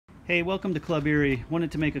Hey, welcome to Club Erie.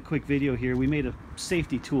 Wanted to make a quick video here. We made a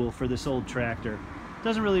safety tool for this old tractor.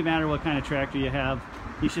 Doesn't really matter what kind of tractor you have.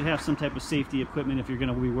 You should have some type of safety equipment if you're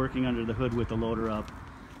going to be working under the hood with the loader up.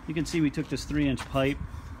 You can see we took this 3-inch pipe,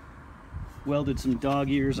 welded some dog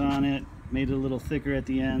ears on it, made it a little thicker at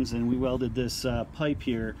the ends, and we welded this pipe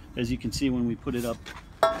here. As you can see, when we put it up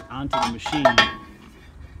onto the machine,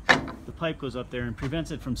 the pipe goes up there and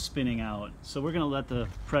prevents it from spinning out. So we're going to let the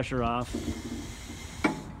pressure off.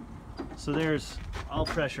 So there's all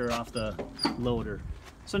pressure off the loader.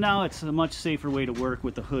 So now it's a much safer way to work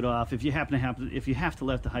with the hood off. If you have to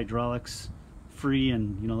let the hydraulics free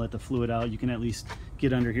and let the fluid out, you can at least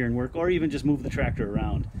get under here and work, or even just move the tractor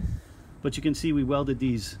around. But you can see we welded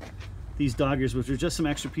these dog ears, which are just some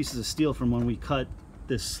extra pieces of steel from when we cut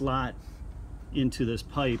this slot into this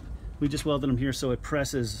pipe. We just welded them here so it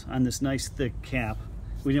presses on this nice thick cap.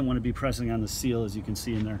 We didn't want to be pressing on the seal, as you can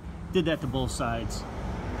see in there. Did that to both sides.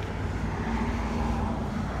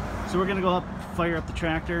 So we're gonna go up, fire up the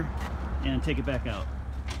tractor, and take it back out.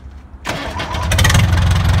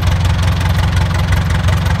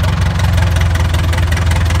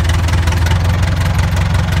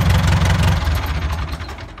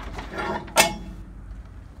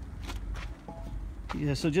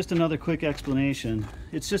 Yeah, so just another quick explanation.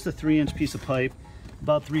 It's just a 3-inch piece of pipe,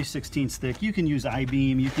 about 3/16 thick. You can use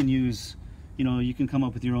I-beam, you can use, you can come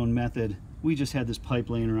up with your own method. We just had this pipe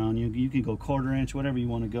laying around. You can go 1/4 inch, whatever you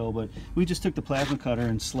want to go, but we just took the plasma cutter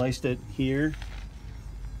and sliced it here,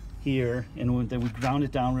 and then we ground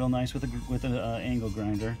it down real nice with an angle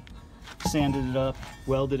grinder, sanded it up,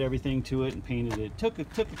 welded everything to it, and painted it. Took a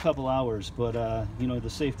couple hours, but the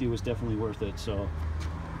safety was definitely worth it. So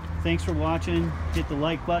thanks for watching. Hit the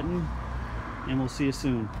like button, and we'll see you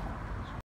soon.